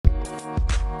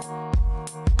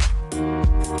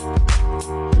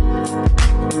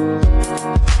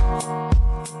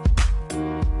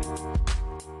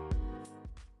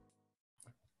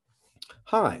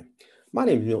My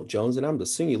name is Milt Jones, and I'm the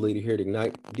senior leader here at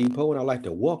Ignite Depot, and I'd like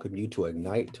to welcome you to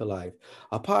Ignite to Life,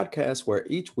 a podcast where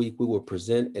each week we will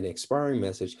present an inspiring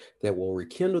message that will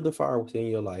rekindle the fire within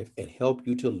your life and help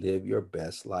you to live your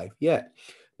best life yet.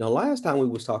 Now, last time we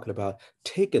was talking about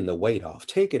taking the weight off,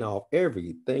 taking off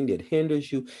everything that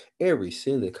hinders you, every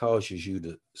sin that causes you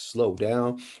to slow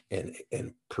down and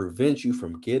prevents you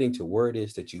from getting to where it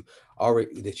is that you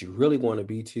really want to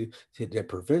be that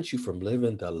prevents you from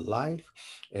living the life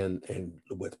and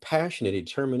with passion and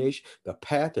determination, the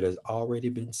path that has already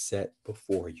been set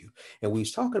before you. And we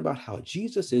was talking about how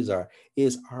Jesus is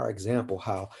our example,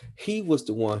 how he was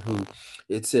the one who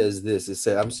it says this. It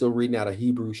said, I'm still reading out of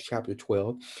Hebrews chapter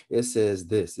 12. It says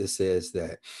this. It says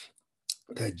that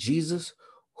Jesus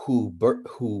who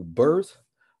birthed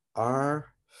our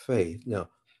faith. Now,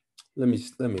 let me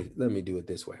do it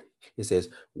this way. It says,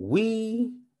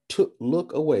 we took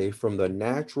look away from the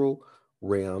natural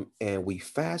realm and we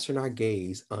fasten our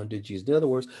gaze unto Jesus. In other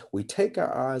words, we take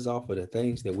our eyes off of the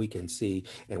things that we can see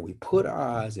and we put our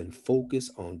eyes and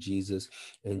focus on Jesus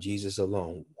and Jesus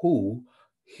alone, who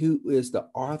is the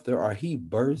author, or he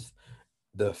birthed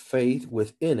the faith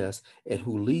within us and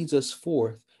who leads us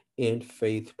forth in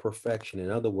faith perfection.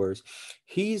 In other words,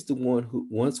 he's the one who,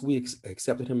 once we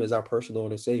accepted him as our personal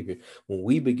Lord and Savior, when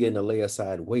we begin to lay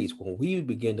aside weights, when we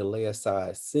begin to lay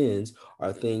aside sins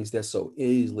or things that so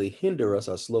easily hinder us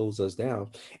or slows us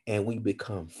down, and we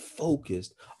become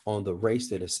focused on the race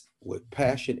that is with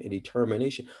passion and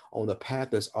determination on the path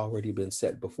that's already been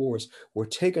set before us, we're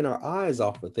taking our eyes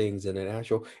off of things in the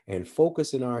natural and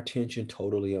focusing our attention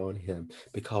totally on him,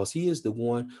 because he is the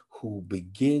one who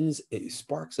begins, it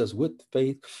sparks us with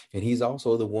faith, and he's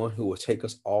also the one who will take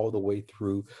us all the way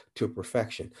through to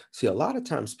perfection. See, a lot of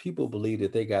times people believe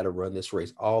that they got to run this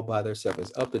race all by themselves.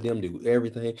 It's up to them to do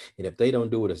everything, and if they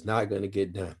don't do it, it's not going to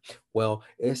get done. Well,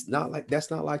 it's not like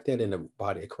that's not like that in the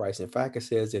body of Christ. In fact, it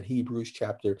says in Hebrews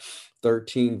chapter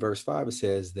 13, verse 5, it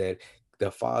says that the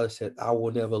Father said, I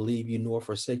will never leave you nor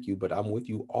forsake you, but I'm with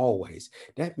you always.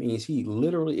 That means he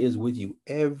literally is with you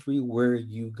everywhere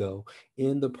you go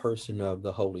in the person of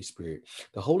the Holy Spirit.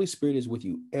 The Holy Spirit is with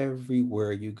you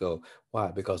everywhere you go. Why?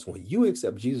 Because when you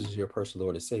accept Jesus as your personal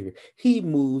Lord and Savior, he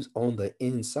moves on the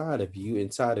inside of you,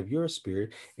 inside of your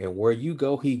spirit, and where you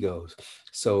go, he goes.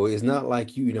 So it's not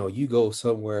like you go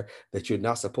somewhere that you're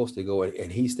not supposed to go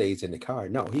and he stays in the car.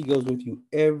 No, he goes with you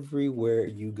everywhere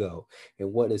you go.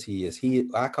 And what is he?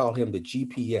 I call him the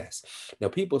GPS. Now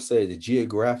people say the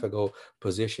geographical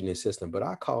positioning system, but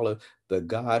I call it the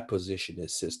God positioning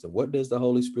system. What does the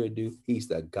Holy Spirit do? He's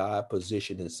the God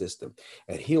positioning system,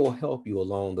 and he'll help you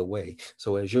along the way.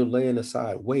 So as you're laying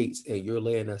aside weights and you're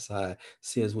laying aside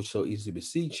sins which so easily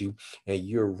beseech you, and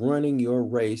you're running your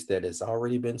race that has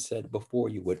already been set before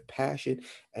you with passion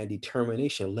and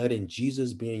determination, letting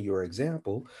Jesus being your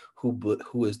example,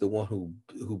 who is the one who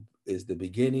is the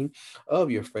beginning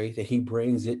of your faith, and he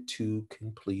brings it to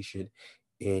completion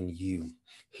in you.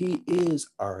 He is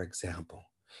our example.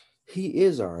 He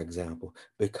is our example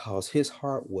because his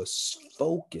heart was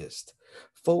focused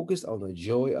on the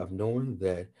joy of knowing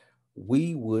that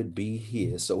we would be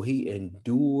his. So he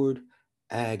endured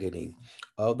agony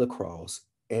of the cross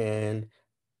and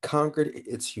conquered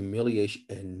its humiliation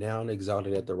and now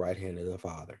exalted at the right hand of the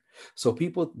Father. So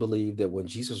people believe that when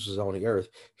Jesus was on the earth,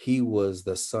 he was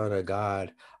the Son of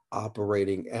God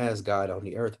operating as God on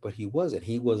the earth, but he wasn't.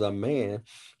 He was a man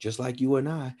just like you and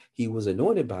I. He was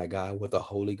anointed by God with the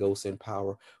Holy Ghost and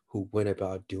power who went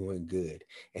about doing good.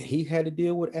 And he had to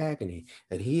deal with agony,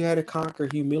 and he had to conquer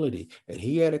humility, and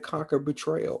he had to conquer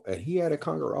betrayal, and he had to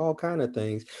conquer all kind of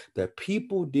things that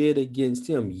people did against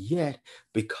him. Yet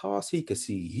because he could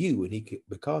see you and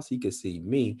because he could see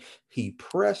me, he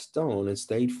pressed on and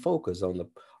stayed focused on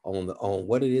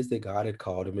what it is that God had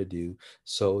called him to do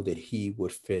so that he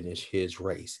would finish his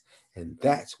race. And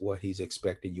that's what he's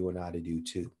expecting you and I to do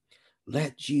too.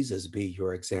 Let Jesus be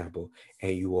your example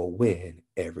and you will win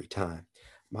every time.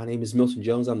 My name is Milton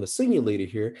Jones. I'm the senior leader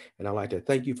here, and I'd like to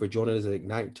thank you for joining us at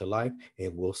Ignite to Life,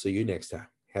 and we'll see you next time.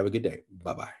 Have a good day.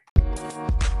 Bye bye.